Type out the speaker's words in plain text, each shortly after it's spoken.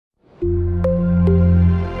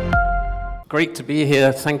great to be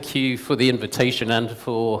here. Thank you for the invitation and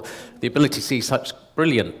for the ability to see such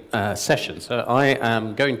brilliant sessions. So I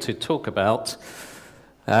am going to talk about,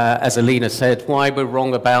 as Alina said, why we're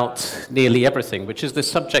wrong about nearly everything, which is the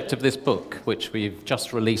subject of this book, which we've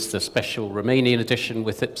just released a special Romanian edition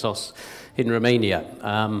with Ipsos in Romania.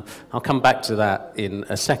 I'll come back to that in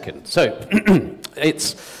a second. So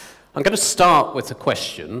I'm going to start with a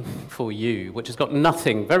question for you, which has got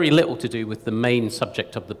nothing, very little to do with the main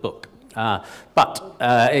subject of the book. But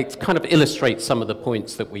it kind of illustrates some of the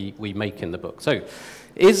points that we make in the book. So,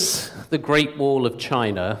 is the Great Wall of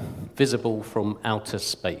China visible from outer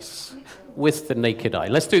space with the naked eye?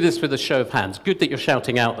 Let's do this with a show of hands. Good that you're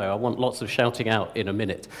shouting out, though. I want lots of shouting out in a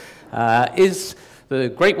minute. Is the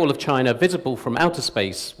Great Wall of China visible from outer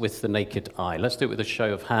space with the naked eye? Let's do it with a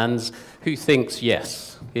show of hands. Who thinks,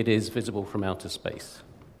 yes, it is visible from outer space?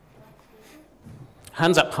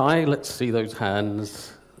 Hands up high. Let's see those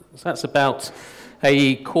hands. So that's about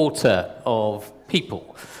a quarter of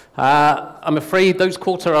people. I'm afraid those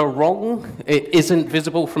quarter are wrong. It isn't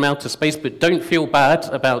visible from outer space, but don't feel bad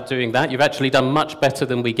about doing that. You've actually done much better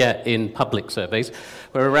than we get in public surveys,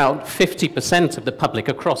 where around 50% of the public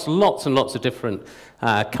across lots and lots of different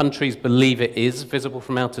countries believe it is visible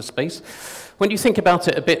from outer space. When you think about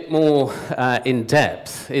it a bit more in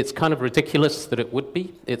depth, it's kind of ridiculous that it would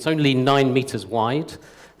be. It's only 9 meters wide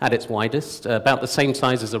at its widest, about the same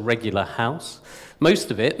size as a regular house. Most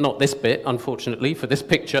of it, not this bit, unfortunately, for this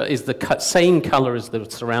picture, is the same color as the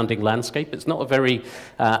surrounding landscape. It's not a very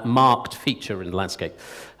marked feature in the landscape.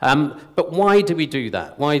 But why do we do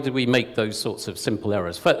that? Why do we make those sorts of simple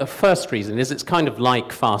errors? The first reason is it's kind of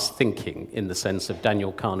like fast thinking in the sense of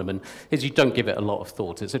Daniel Kahneman, is you don't give it a lot of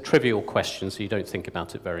thought. It's a trivial question, so you don't think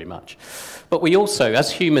about it very much. But we also,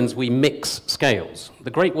 as humans, we mix scales.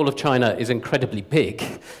 The Great Wall of China is incredibly big.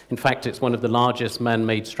 In fact, it's one of the largest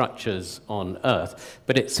man-made structures on Earth,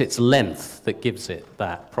 but it's its length that gives it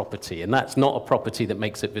that property, and that's not a property that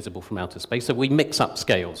makes it visible from outer space. So we mix up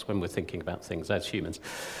scales when we're thinking about things as humans.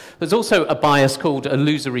 There's also a bias called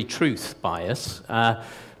illusory truth bias,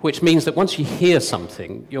 which means that once you hear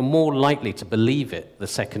something, you're more likely to believe it the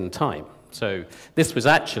second time. So this was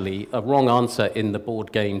actually a wrong answer in the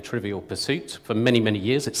board game Trivial Pursuit for many, many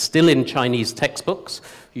years. It's still in Chinese textbooks.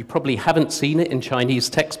 You probably haven't seen it in Chinese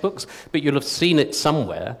textbooks, but you'll have seen it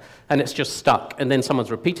somewhere, and it's just stuck, and then someone's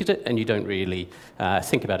repeated it, and you don't really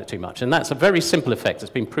think about it too much. And that's a very simple effect. It's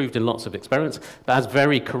been proved in lots of experiments, but has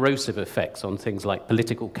very corrosive effects on things like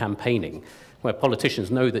political campaigning, where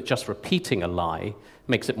politicians know that just repeating a lie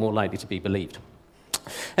makes it more likely to be believed.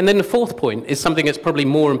 And then the fourth point is something that's probably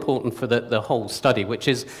more important for the whole study, which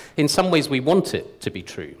is, in some ways, we want it to be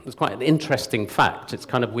true. It's quite an interesting fact. It's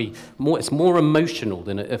kind of it's more emotional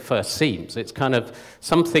than it at first seems. It's kind of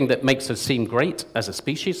something that makes us seem great as a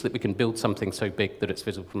species, that we can build something so big that it's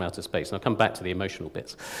visible from outer space. And I'll come back to the emotional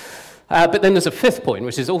bits. But then there's a fifth point,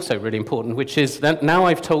 which is also really important, which is that now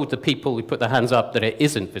I've told the people who put their hands up that it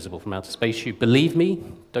isn't visible from outer space. You believe me,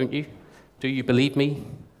 don't you? Do you believe me?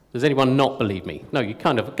 Does anyone not believe me? No, you're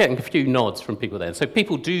kind of getting a few nods from people there. So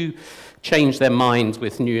people do change their minds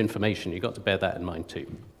with new information. You've got to bear that in mind too.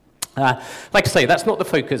 Like I say, that's not the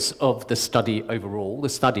focus of the study overall, the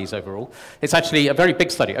studies overall. It's actually a very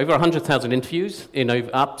big study, over 100,000 interviews in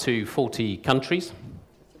up to 40 countries.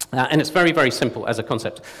 And it's very, very simple as a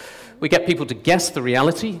concept. We get people to guess the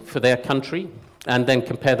reality for their country, and then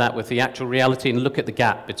compare that with the actual reality and look at the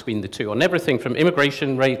gap between the two on everything from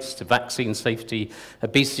immigration rates to vaccine safety,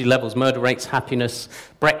 obesity levels, murder rates, happiness,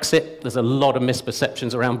 Brexit. There's a lot of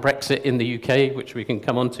misperceptions around Brexit in the UK, which we can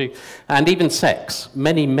come on to, and even sex.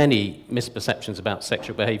 Many, many misperceptions about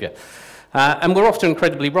sexual behavior. And we're often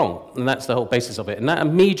incredibly wrong, and that's the whole basis of it. And that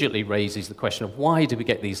immediately raises the question of why do we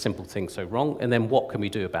get these simple things so wrong, and then what can we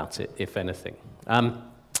do about it, if anything?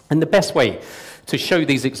 And the best way to show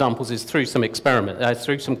these examples is through some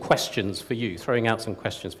through some questions for you, throwing out some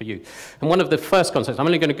questions for you. And one of the first concepts, I'm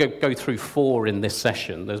only going to go through 4 in this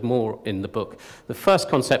session. There's more in the book. The first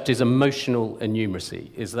concept is emotional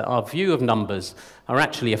innumeracy, is that our view of numbers are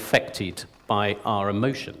actually affected by our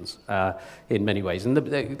emotions in many ways.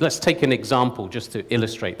 And let's take an example just to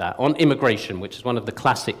illustrate that. On immigration, which is one of the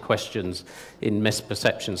classic questions in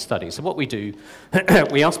misperception studies. So what we do,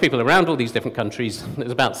 we ask people around all these different countries,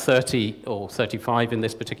 there's about 30 or 35 in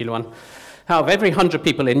this particular one. Out of every 100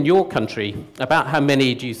 people in your country, about how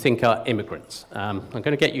many do you think are immigrants? I'm going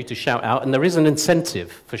to get you to shout out, and there is an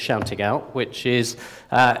incentive for shouting out, which is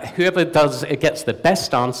whoever gets the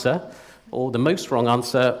best answer, or the most wrong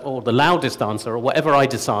answer, or the loudest answer, or whatever I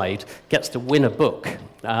decide, gets to win a book.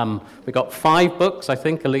 We've got 5 books, I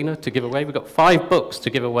think, Alina, to give away. We've got 5 books to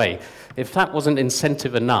give away. If that wasn't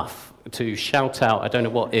incentive enough to shout out. I don't know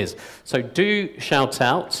what is. So do shout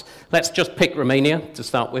out. Let's just pick Romania to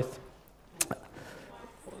start with.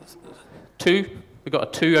 2. We've got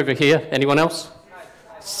a 2 over here. Anyone else?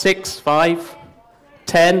 6, 5,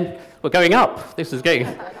 10. We're going up. This is going.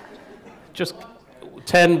 Just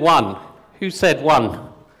 10, 1. Who said 1?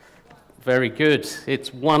 Very good. It's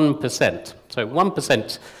 1%. So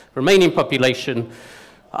 1% Romanian population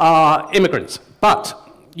are immigrants. But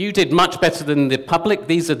you did much better than the public.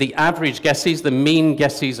 These are the average guesses, the mean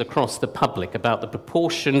guesses across the public about the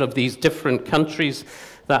proportion of these different countries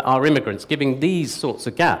that are immigrants, giving these sorts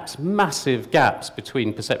of gaps, massive gaps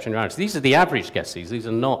between perception and reality. These are the average guesses. These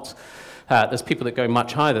are not, there's people that go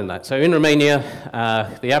much higher than that. So in Romania,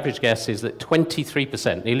 the average guess is that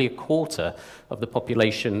 23%, nearly a quarter of the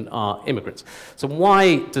population are immigrants. So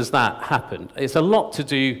why does that happen? It's a lot to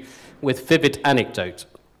do with vivid anecdote.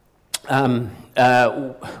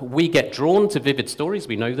 We get drawn to vivid stories,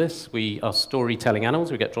 we know this. We are storytelling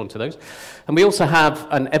animals, we get drawn to those. And we also have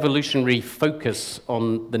an evolutionary focus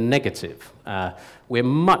on the negative. We're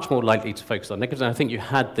much more likely to focus on negative, and I think you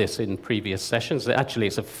had this in previous sessions, that actually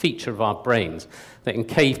it's a feature of our brains, that in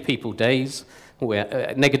cave people days,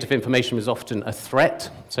 where negative information was often a threat,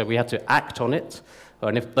 so we had to act on it.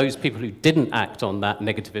 And if those people who didn't act on that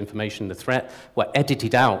negative information, the threat, were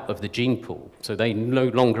edited out of the gene pool, so they no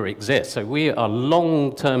longer exist. So we are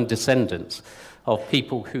long-term descendants of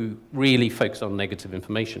people who really focus on negative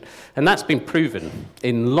information. And that's been proven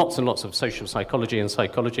in lots and lots of social psychology and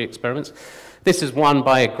psychology experiments. This is one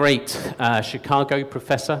by a great Chicago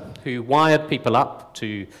professor who wired people up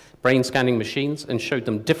to brain scanning machines and showed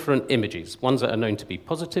them different images, ones that are known to be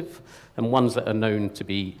positive and ones that are known to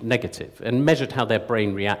be negative, and measured how their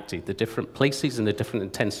brain reacted, the different places and the different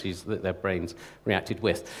intensities that their brains reacted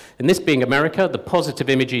with. And this being America, the positive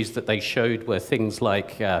images that they showed were things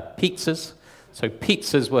like pizzas. So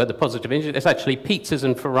pizzas were the positive images. It's actually pizzas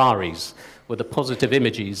and Ferraris were the positive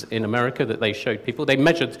images in America that they showed people. They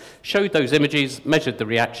showed those images, measured the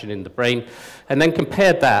reaction in the brain, and then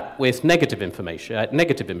compared that with negative information,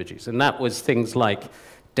 negative images. And that was things like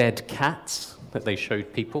dead cats that they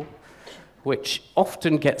showed people, which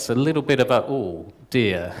often gets a little bit of a, oh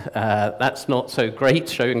dear, that's not so great,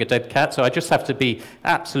 showing a dead cat. So I just have to be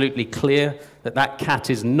absolutely clear that that cat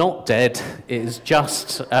is not dead, it is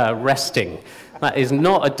just resting. That is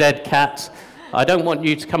not a dead cat. I don't want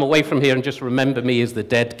you to come away from here and just remember me as the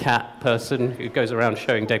dead cat person who goes around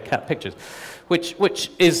showing dead cat pictures, which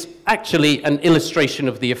is actually an illustration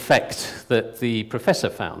of the effect that the professor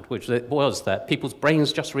found, which was that people's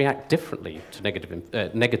brains just react differently to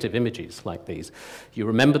negative images like these. You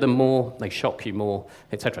remember them more, they shock you more,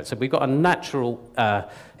 etc. So we've got a natural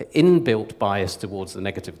inbuilt bias towards the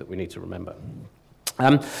negative that we need to remember.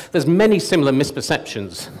 There's many similar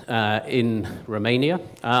misperceptions in Romania.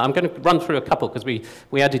 I'm going to run through a couple because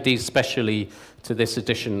we added these specially to this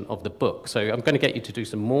edition of the book. So I'm going to get you to do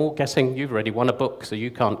some more guessing. You've already won a book, so you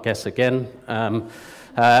can't guess again.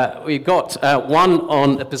 We've got one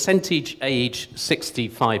on a percentage age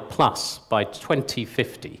 65 plus by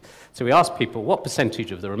 2050. So we asked people what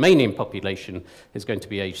percentage of the Romanian population is going to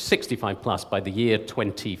be age 65 plus by the year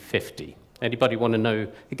 2050. Anybody want to know,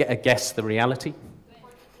 get a guess the reality?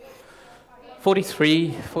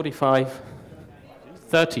 43, 45,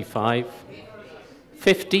 35,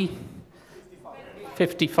 50,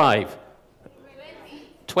 55,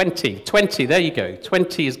 20, there you go.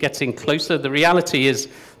 20 is getting closer. The reality is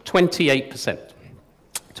 28%.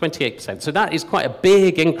 28%. So that is quite a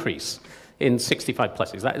big increase in 65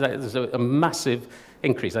 pluses. That is a massive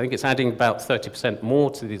increase. I think it's adding about 30% more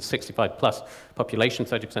to the 65 plus population,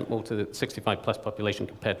 30% more to the 65 plus population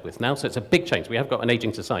compared with now. So it's a big change. We have got an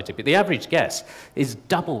aging society, but the average guess is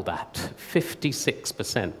double that,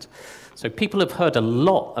 56%. So people have heard a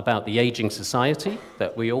lot about the aging society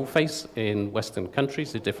that we all face in Western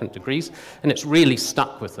countries to different degrees, and it's really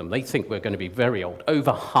stuck with them. They think we're going to be very old.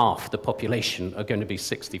 Over half the population are going to be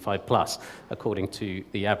 65 plus, according to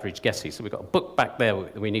the average guesses. So we've got a book back there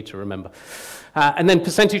we need to remember. And then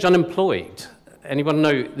percentage unemployed. Anyone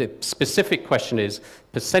know, the specific question is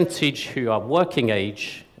percentage who are working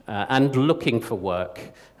age and looking for work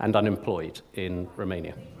and unemployed in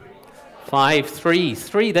Romania. 5,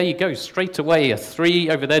 3, there you go, straight away, a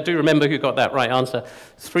 3 over there. Do remember who got that right answer.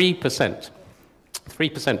 3%.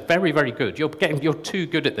 3%, very, very good. You're too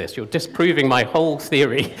good at this. You're disproving my whole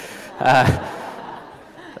theory.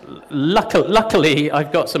 Luckily,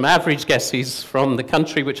 I've got some average guesses from the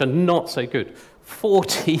country which are not so good.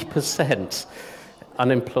 40%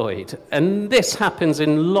 unemployed. And this happens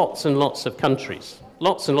in lots and lots of countries.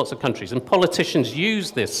 Lots and lots of countries. And politicians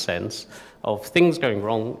use this sense of things going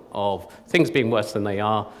wrong, of things being worse than they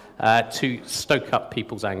are, to stoke up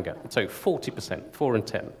people's anger. So 40%, 4 in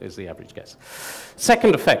 10 is the average guess.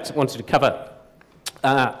 Second effect I wanted to cover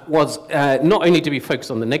was not only do we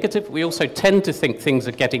focus on the negative, we also tend to think things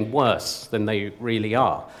are getting worse than they really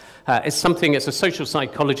are. It's a social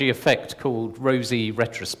psychology effect called rosy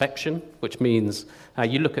retrospection, which means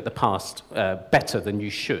you look at the past better than you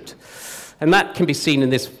should. And that can be seen in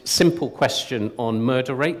this simple question on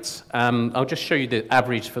murder rates. I'll just show you the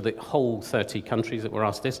average for the whole 30 countries that were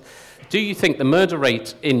asked this. Do you think the murder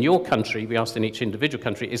rate in your country, we asked in each individual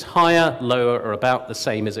country, is higher, lower, or about the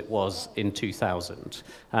same as it was in 2000?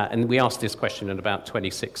 And we asked this question in about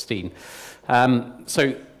 2016.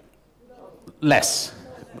 So less.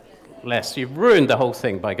 Less. You've ruined the whole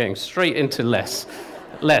thing by going straight into less.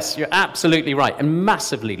 Less. You're absolutely right. And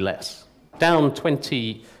massively less. Down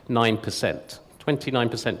 29%.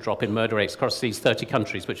 29% drop in murder rates across these 30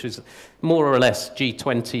 countries, which is more or less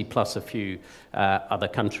G20 plus a few other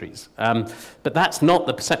countries. But that's not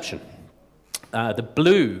the perception. The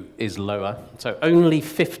blue is lower, so only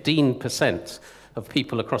 15% of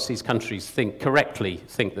people across these countries correctly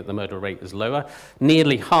think that the murder rate is lower.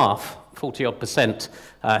 Nearly half, 40-odd%,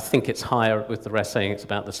 think it's higher, with the rest saying it's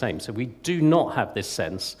about the same. So we do not have this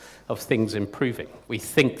sense of things improving. We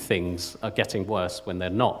think things are getting worse when they're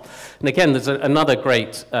not. And again, there's another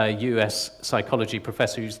great US psychology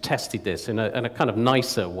professor who's tested this in a kind of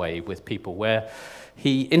nicer way with people, where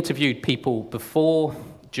he interviewed people before,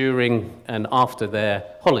 during, and after their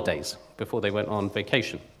holidays, before they went on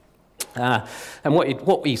vacation. And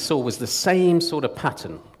what we saw was the same sort of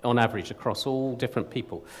pattern on average across all different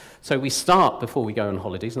people. So we start before we go on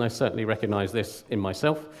holidays, and I certainly recognize this in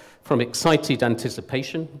myself, from excited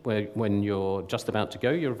anticipation, where when you're just about to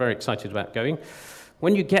go, you're very excited about going.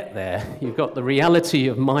 When you get there, you've got the reality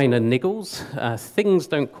of minor niggles. Things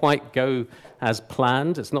don't quite go as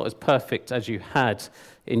planned. It's not as perfect as you had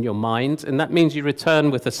in your mind, and that means you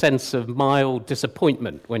return with a sense of mild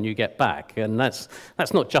disappointment when you get back. And that's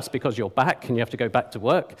not just because you're back and you have to go back to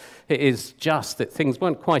work. It is just that things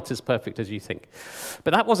weren't quite as perfect as you think.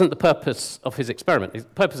 But that wasn't the purpose of his experiment. The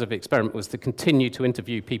purpose of the experiment was to continue to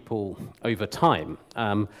interview people over time.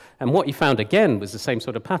 And what he found again was the same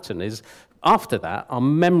sort of pattern, is after that, our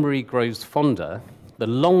memory grows fonder the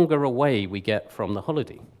longer away we get from the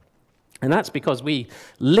holiday. And that's because we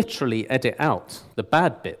literally edit out the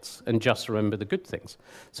bad bits and just remember the good things.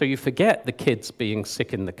 So you forget the kids being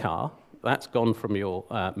sick in the car. That's gone from your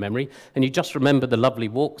memory. And you just remember the lovely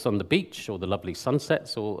walks on the beach, or the lovely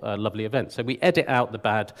sunsets, or lovely events. So we edit out the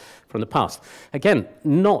bad from the past. Again,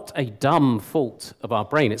 not a dumb fault of our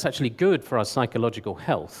brain. It's actually good for our psychological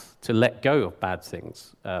health to let go of bad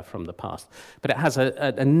things from the past. But it has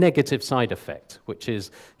a negative side effect, which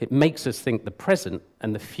is it makes us think the present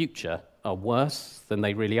and the future are worse than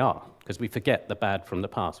they really are, because we forget the bad from the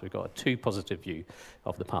past. We've got a too positive view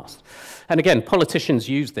of the past. And again, politicians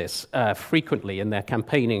use this frequently in their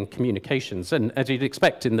campaigning communications. And as you'd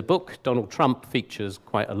expect in the book, Donald Trump features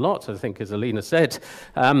quite a lot, I think, as Alina said.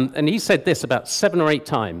 And he said this about 7 or 8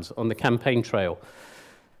 times on the campaign trail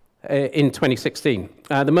in 2016.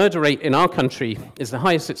 The murder rate in our country is the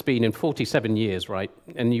highest it's been in 47 years, right?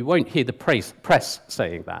 And you won't hear the press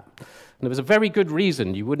saying that. And there was a very good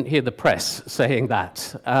reason you wouldn't hear the press saying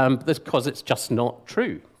that, because it's just not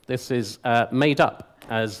true. This is made up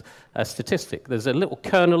as a statistic. There's a little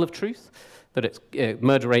kernel of truth that its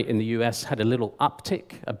murder rate in the US had a little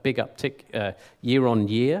uptick, a big uptick year on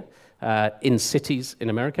year in cities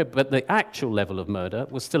in America, but the actual level of murder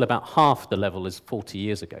was still about half the level as 40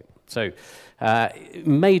 years ago. So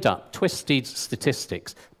made up, twisted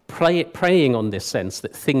statistics, preying on this sense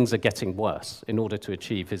that things are getting worse in order to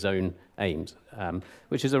achieve his own aims,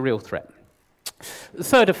 which is a real threat. The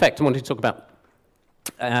third effect I wanted to talk about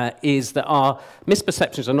is that our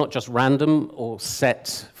misperceptions are not just random or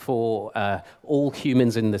set for all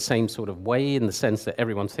humans in the same sort of way, in the sense that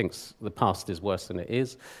everyone thinks the past is worse than it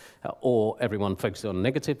is, or everyone focuses on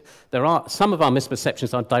negative. Some of our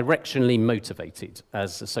misperceptions are directionally motivated,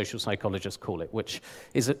 as the social psychologists call it, which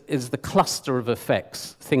is the cluster of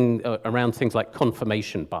effects around things like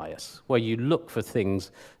confirmation bias, where you look for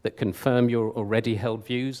things that confirm your already held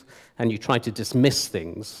views, and you try to dismiss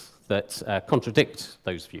things that contradict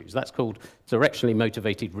those views. That's called directionally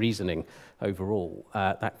motivated reasoning overall,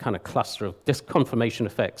 that kind of cluster of confirmation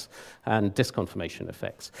effects and disconfirmation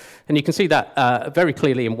effects. And you can see that very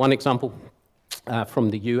clearly in one example from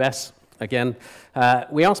the US. Again,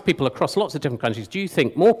 we asked people across lots of different countries, do you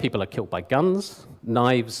think more people are killed by guns,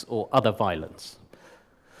 knives, or other violence?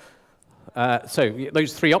 So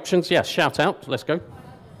those 3 options, yes, shout out, let's go.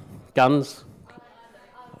 Guns.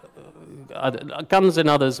 guns and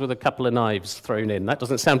others with a couple of knives thrown in. That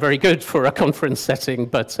doesn't sound very good for a conference setting,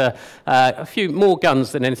 but a few more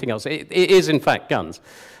guns than anything else. It is, in fact, guns.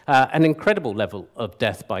 An incredible level of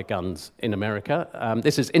death by guns in America.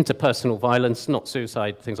 This is interpersonal violence, not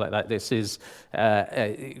suicide, things like that. This is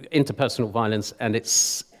interpersonal violence, and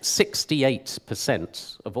it's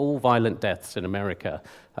 68% of all violent deaths in America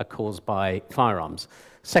are caused by firearms.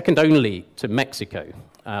 Second only to Mexico,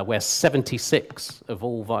 where 76% of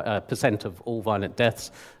all violent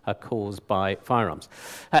deaths are caused by firearms.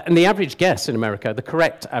 And the average guess in America, the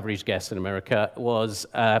correct average guess in America, was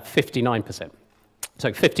 59%.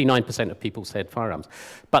 So 59% of people said firearms.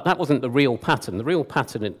 But that wasn't the real pattern. The real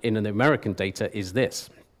pattern in the American data is this,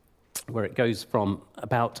 where it goes from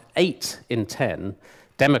about 8 in 10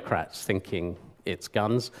 Democrats thinking it's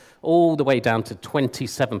guns, all the way down to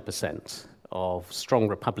 27% of strong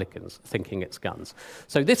Republicans thinking it's guns.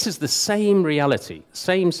 So this is the same reality,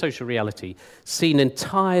 same social reality, seen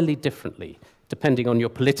entirely differently, depending on your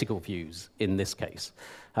political views in this case.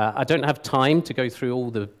 I don't have time to go through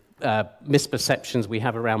all the misperceptions we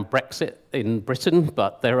have around Brexit in Britain,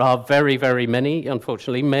 but there are very, very many,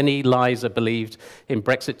 unfortunately. Many lies are believed in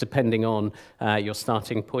Brexit, depending on your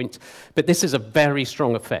starting point. But this is a very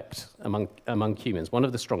strong effect among humans, one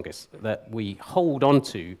of the strongest, that we hold on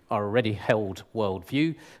to our already held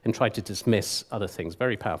worldview and try to dismiss other things.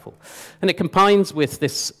 Very powerful. And it combines with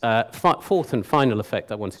this fourth and final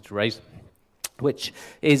effect I wanted to raise, which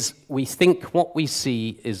is we think what we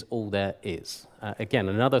see is all there is. Again,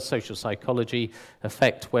 another social psychology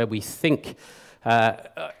effect where we think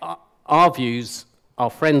our views, our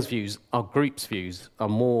friends' views, our group's views are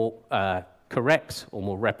more correct or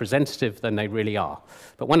more representative than they really are.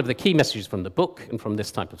 But one of the key messages from the book and from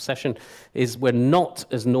this type of session is we're not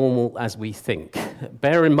as normal as we think.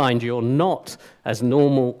 Bear in mind, you're not as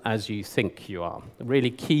normal as you think you are. A really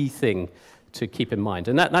key thing to keep in mind.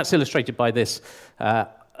 And that's illustrated by this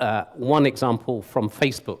one example from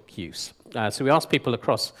Facebook use. So we asked people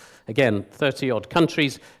across, again, 30-odd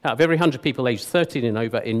countries, out of every 100 people aged 13 and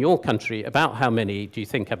over in your country, about how many do you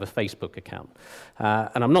think have a Facebook account?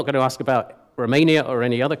 And I'm not going to ask about Romania or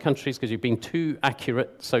any other countries because you've been too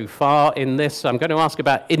accurate so far in this. So I'm going to ask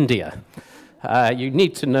about India. You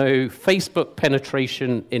need to know Facebook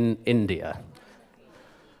penetration in India.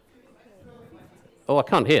 Oh, I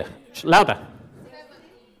can't hear. Louder.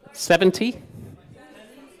 70?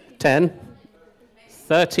 10?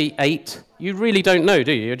 38? You really don't know,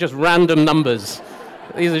 do you? You're just random numbers.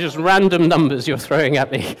 These are just random numbers you're throwing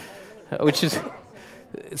at me, which is...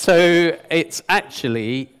 So it's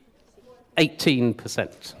actually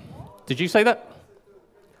 18%. Did you say that?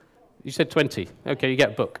 You said 20. Okay, you get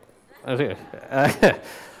a book.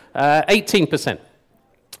 18%.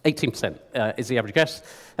 18% is the average guess.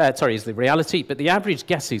 Is the reality. But the average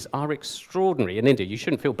guesses are extraordinary in India. You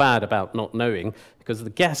shouldn't feel bad about not knowing, because the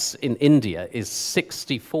guess in India is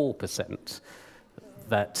 64%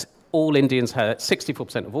 that all Indians have,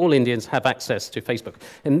 64% of all Indians have access to Facebook.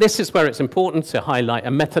 And this is where it's important to highlight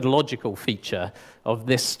a methodological feature of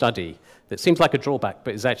this study that seems like a drawback,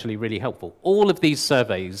 but is actually really helpful. All of these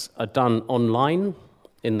surveys are done online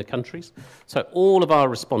in the countries. So all of our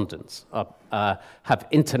respondents have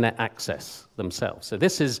internet access themselves. So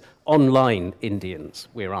this is online Indians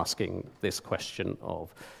we're asking this question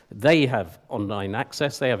of. They have online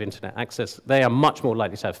access, they have internet access, they are much more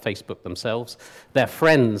likely to have Facebook themselves. Their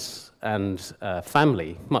friends and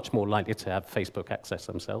family, much more likely to have Facebook access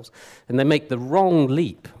themselves. And they make the wrong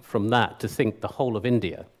leap from that to think the whole of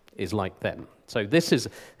India is like them. So this is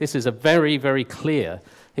a very, very clear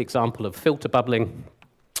example of filter bubbling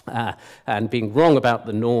and being wrong about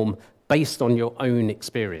the norm based on your own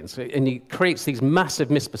experience. And it creates these massive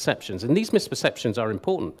misperceptions. And these misperceptions are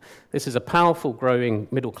important. This is a powerful, growing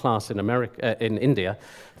middle class in India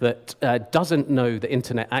that doesn't know that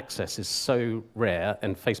internet access is so rare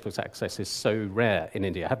and Facebook's access is so rare in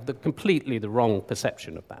India, have completely the wrong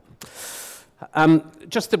perception of that.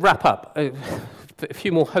 Just to wrap up, a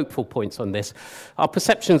few more hopeful points on this. Our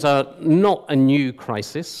perceptions are not a new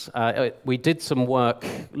crisis. We did some work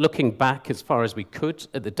looking back as far as we could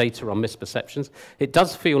at the data on misperceptions. It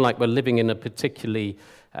does feel like we're living in a particularly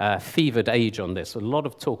fevered age on this. A lot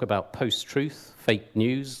of talk about post-truth, fake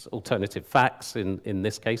news, alternative facts in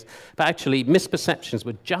this case. But actually, misperceptions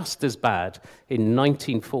were just as bad in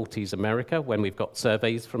 1940s America, when we've got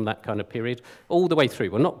surveys from that kind of period, all the way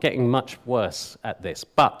through. We're not getting much worse at this.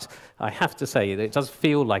 But I have to say that it does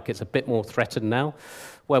feel like it's a bit more threatened now,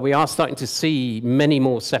 where we are starting to see many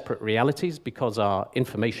more separate realities because our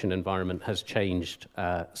information environment has changed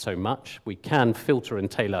so much. We can filter and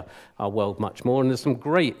tailor our world much more, and there's some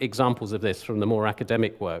great examples of this from the more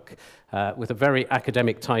academic work with a very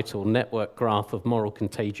academic title, Network Graph of Moral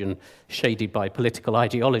Contagion Shaded by Political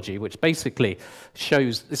Ideology, which basically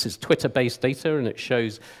shows, this is Twitter-based data, and it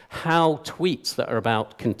shows how tweets that are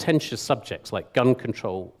about contentious subjects like gun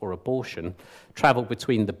control or abortion travel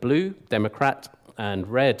between the blue, Democrat, and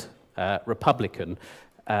red, Republican,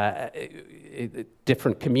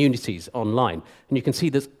 different communities online. And you can see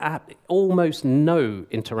there's almost no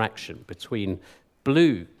interaction between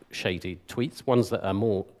blue shaded tweets, ones that are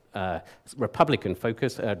more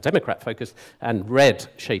Republican-focused, Democrat-focused, and red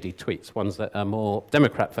shaded tweets, ones that are more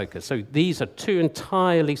Democrat-focused. So these are two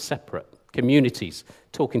entirely separate communities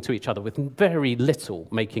talking to each other with very little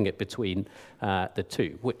making it between the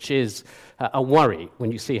two, which is a worry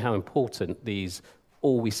when you see how important these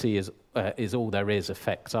all we see is all there is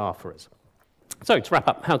effects are for us. So to wrap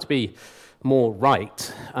up, how to be more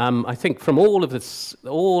right, I think from all of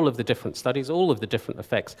the different studies, all of the different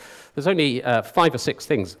effects, there's only 5 or 6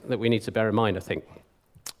 things that we need to bear in mind, I think.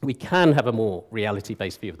 We can have a more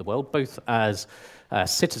reality-based view of the world, both as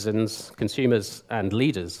citizens, consumers, and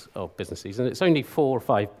leaders of businesses, and it's only 4 or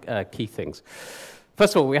 5 key things.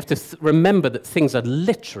 First of all, we have to remember that things are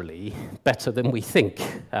literally better than we think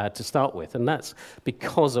to start with, and that's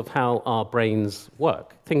because of how our brains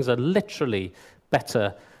work. Things are literally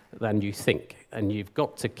better than you think, and you've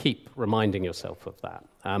got to keep reminding yourself of that.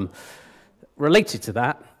 Related to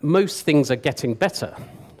that, most things are getting better,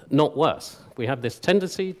 not worse. We have this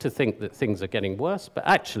tendency to think that things are getting worse, but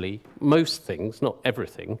actually, most things, not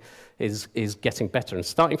everything, is getting better. And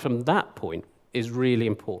starting from that point is really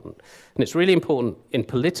important. And it's really important in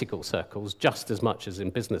political circles just as much as in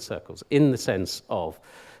business circles, in the sense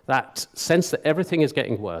that everything is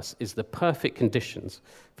getting worse is the perfect conditions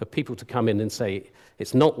for people to come in and say,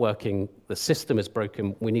 it's not working, the system is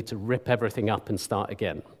broken, we need to rip everything up and start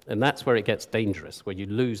again. And that's where it gets dangerous, where you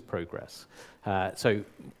lose progress. So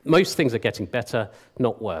most things are getting better,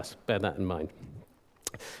 not worse. Bear that in mind.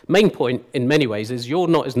 Main point, in many ways, is you're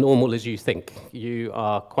not as normal as you think. You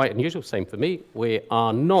are quite unusual, same for me. We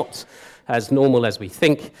are not as normal as we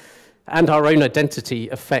think, and our own identity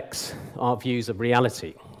affects our views of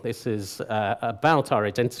reality. This is about our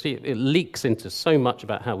identity. It leaks into so much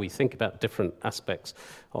about how we think about different aspects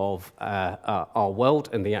of our world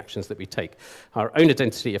and the actions that we take. Our own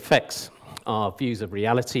identity affects our views of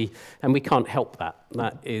reality, and we can't help that.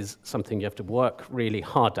 That is something you have to work really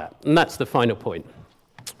hard at. And that's the final point.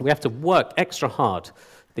 We have to work extra hard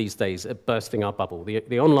these days at bursting our bubble.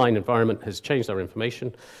 The online environment has changed our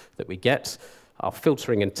information that we get. Our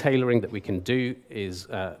filtering and tailoring that we can do is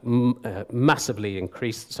massively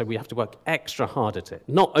increased, so we have to work extra hard at it.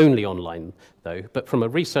 Not only online, though, but from a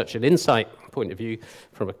research and insight point of view,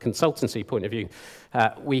 from a consultancy point of view,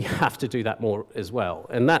 we have to do that more as well.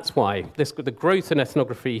 And that's why the growth in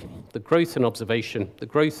ethnography, the growth in observation, the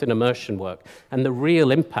growth in immersion work, and the real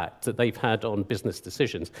impact that they've had on business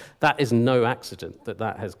decisions, that is no accident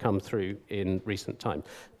that has come through in recent time.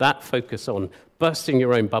 That focus on bursting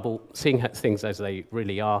your own bubble, seeing things as they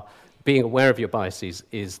really are, being aware of your biases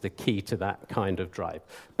is the key to that kind of drive.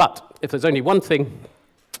 But if there's only one thing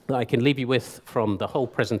that I can leave you with from the whole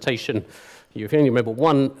presentation, you can only remember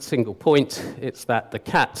one single point, it's that the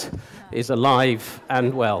cat is alive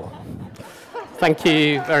and well. Thank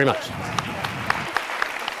you very much.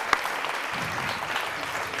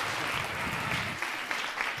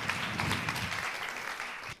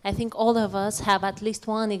 I think all of us have at least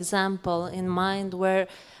one example in mind where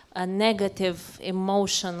a negative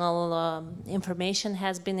emotional information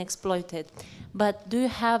has been exploited. But do you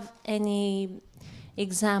have any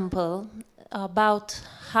example about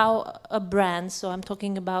how a brand, so I'm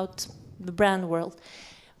talking about the brand world,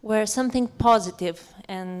 where something positive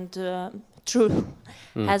and true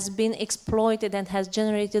has been exploited and has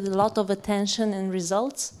generated a lot of attention and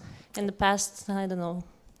results in the past, I don't know,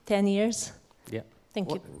 10 years? Yeah.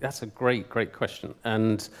 Thank you. That's a great question.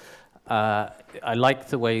 And I like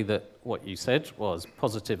the way that what you said was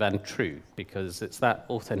positive and true, because it's that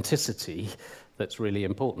authenticity that's really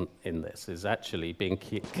important in this, is actually being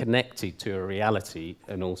connected to a reality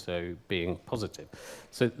and also being positive.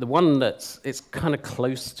 So the one it's kind of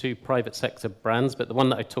close to private sector brands, but the one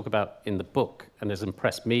that I talk about in the book and has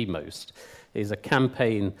impressed me most is a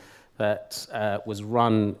campaign that was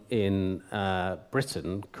run in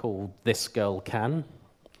Britain called This Girl Can,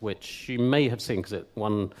 which you may have seen because it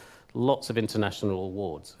won lots of international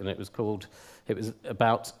awards. And it was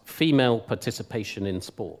about female participation in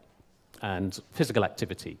sport and physical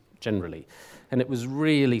activity generally. And it was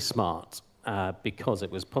really smart because it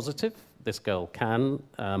was positive. This Girl Can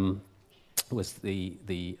was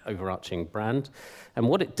the overarching brand. And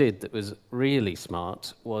what it did that was really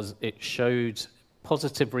smart was it showed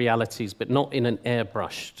positive realities, but not in an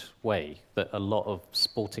airbrushed way that a lot of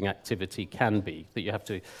sporting activity can be, that you have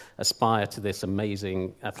to aspire to this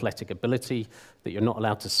amazing athletic ability, that you're not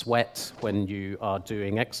allowed to sweat when you are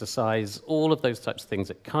doing exercise, all of those types of things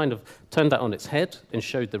that kind of turned that on its head and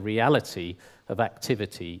showed the reality of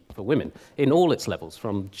activity for women in all its levels,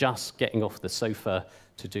 from just getting off the sofa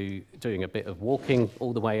to doing a bit of walking,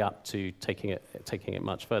 all the way up to taking it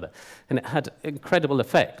much further. And it had incredible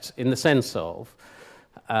effect in the sense of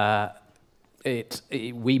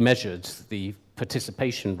we measured the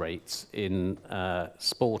participation rates in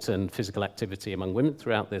sport and physical activity among women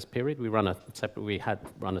throughout this period. We had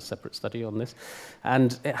run a separate study on this,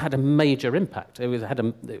 and it had a major impact.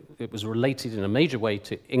 It was related in a major way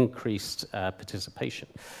to increased participation.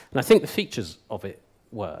 And I think the features of it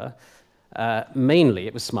were mainly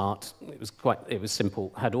it was smart, it was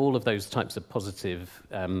simple, had all of those types of positive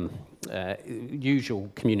usual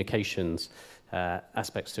communications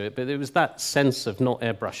aspects to it, but there was that sense of not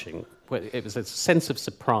airbrushing. It was a sense of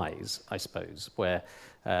surprise, I suppose, where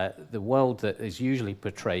the world that is usually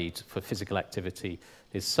portrayed for physical activity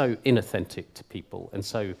is so inauthentic to people and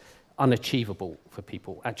so unachievable for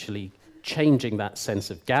people, actually changing that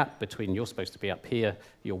sense of gap between you're supposed to be up here,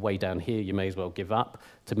 you're way down here, you may as well give up,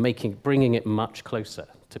 to bringing it much closer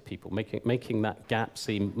to people, making that gap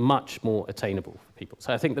seem much more attainable for people.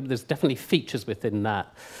 So I think that there's definitely features within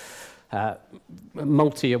that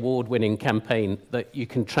multi-award-winning campaign that you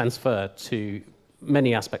can transfer to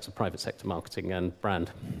many aspects of private sector marketing and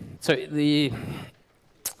brand. So the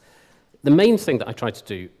main thing that I try to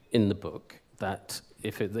do in the book, that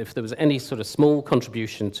if there was any sort of small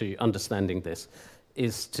contribution to understanding this,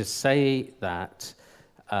 is to say that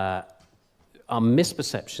our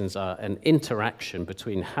misperceptions are an interaction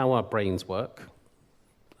between how our brains work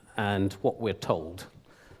and what we're told.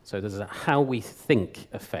 So there's a how we think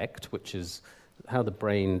effect, which is how the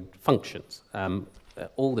brain functions,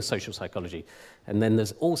 all the social psychology. And then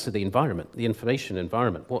there's also the environment, the information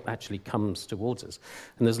environment, what actually comes towards us.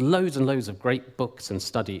 And there's loads and loads of great books and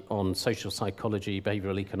study on social psychology,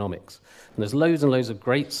 behavioral economics. And there's loads and loads of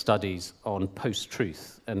great studies on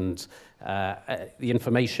post-truth and the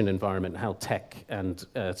information environment, how tech and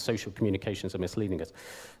social communications are misleading us.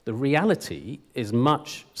 The reality is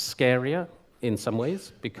much scarier in some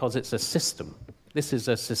ways because it's a system. This is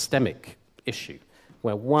a systemic issue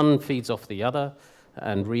where one feeds off the other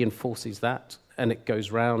and reinforces that, and it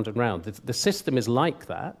goes round and round. The system is like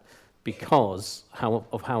that because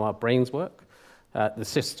of how our brains work. The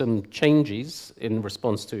system changes in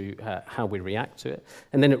response to how we react to it,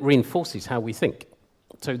 and then it reinforces how we think.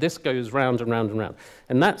 So this goes round and round and round.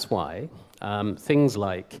 And that's why things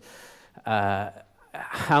like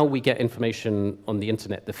how we get information on the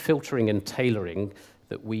internet, the filtering and tailoring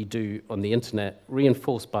that we do on the internet,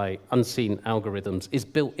 reinforced by unseen algorithms, is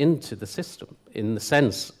built into the system in the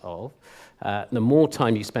sense of the more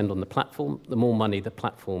time you spend on the platform, the more money the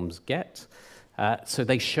platforms get. So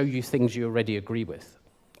they show you things you already agree with.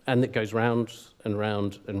 And it goes round and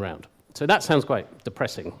round and round. So that sounds quite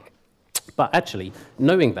depressing. But actually,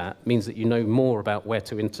 knowing that means that you know more about where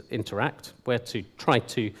to interact, where to try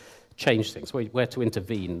to change things, where to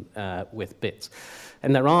intervene with bits.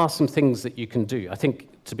 And there are some things that you can do. I think,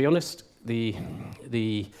 to be honest, the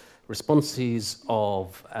responses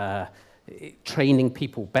of training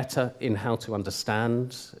people better in how to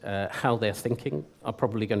understand how they're thinking are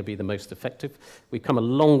probably going to be the most effective. We've come a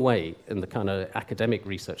long way in the kind of academic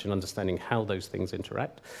research and understanding how those things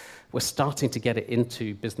interact. We're starting to get it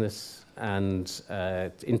into business and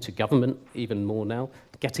into government even more now,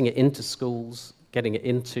 getting it into schools, getting it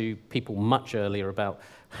into people much earlier about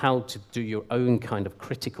how to do your own kind of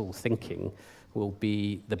critical thinking will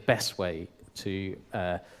be the best way to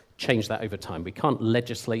change that over time. We can't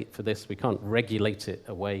legislate for this. We can't regulate it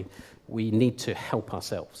away. We need to help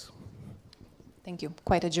ourselves. Thank you.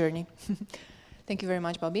 Quite a journey. Thank you very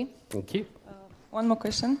much, Bobby. Thank you. One more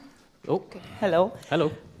question. Oh. Okay. Hello.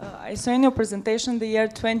 Hello. I saw in your presentation the year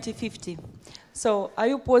 2050. So are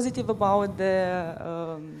you positive about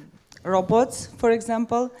the robots, for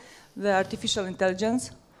example, the artificial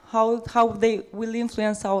intelligence, how they will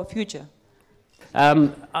influence our future?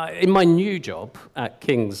 In my new job at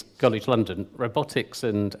King's College London, robotics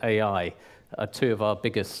and AI are two of our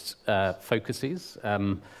biggest focuses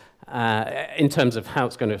in terms of how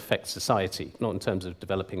it's going to affect society, not in terms of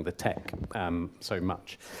developing the tech so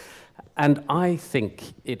much. And I think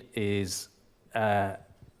it is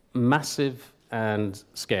massive and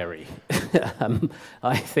scary.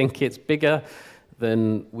 I think it's bigger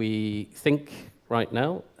than we think right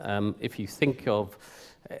now. If you think of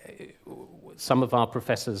some of our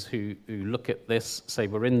professors who look at this say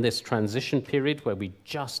we're in this transition period where we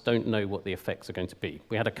just don't know what the effects are going to be.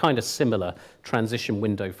 We had a kind of similar transition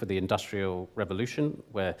window for the Industrial Revolution,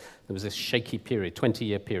 where there was this shaky period,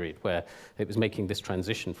 20-year period, where it was making this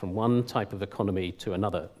transition from one type of economy to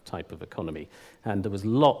another type of economy. And there was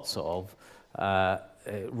lots of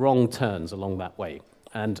wrong turns along that way.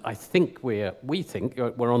 And I think we think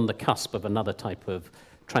we're on the cusp of another type of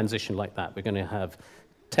transition like that. We're going to have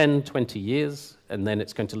 10, 20 years, and then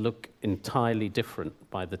it's going to look entirely different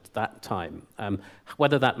by that time.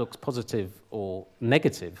 Whether that looks positive or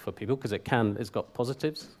negative for people, because it's got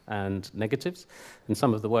positives and negatives, and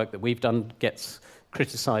some of the work that we've done gets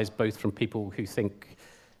criticized both from people who think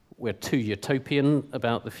we're too utopian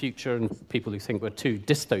about the future and people who think we're too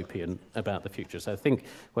dystopian about the future. So I think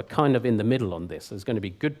we're kind of in the middle on this. There's going to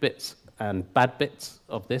be good bits and bad bits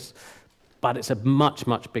of this, but it's a much,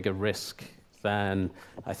 much bigger risk than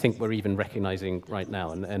I think we're even recognizing right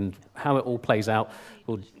now. And how it all plays out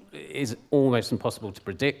is almost impossible to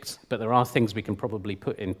predict, but there are things we can probably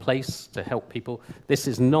put in place to help people. This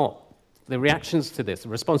is not, the reactions to this, the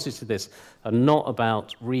responses to this are not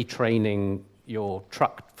about retraining your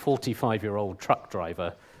 45-year-old truck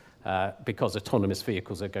driver because autonomous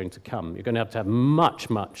vehicles are going to come. You're going to have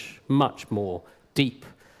much, much, much more deep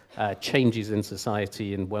changes in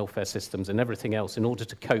society and welfare systems and everything else in order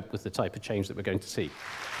to cope with the type of change that we're going to see.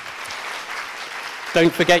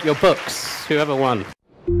 Don't forget your books, whoever won.